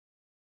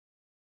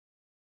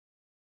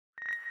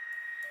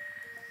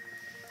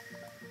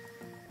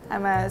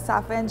I'm a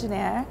software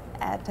engineer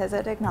at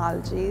Teza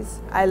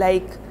Technologies. I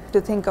like to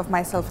think of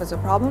myself as a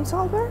problem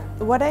solver.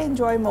 What I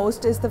enjoy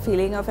most is the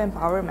feeling of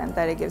empowerment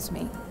that it gives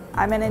me.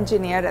 I'm an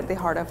engineer at the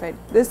heart of it.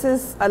 This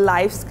is a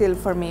life skill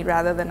for me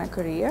rather than a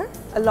career.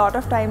 A lot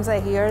of times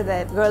I hear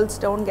that girls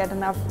don't get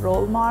enough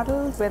role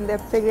models when they're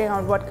figuring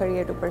out what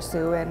career to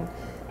pursue and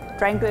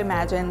trying to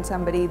imagine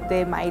somebody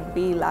they might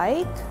be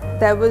like.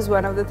 That was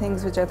one of the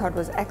things which I thought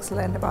was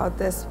excellent about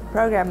this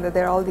program, that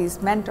there are all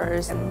these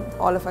mentors and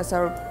all of us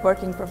are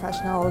working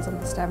professionals in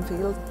the STEM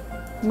field.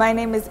 My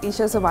name is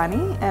Isha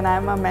Somani and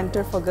I'm a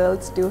mentor for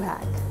Girls Do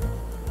Hack.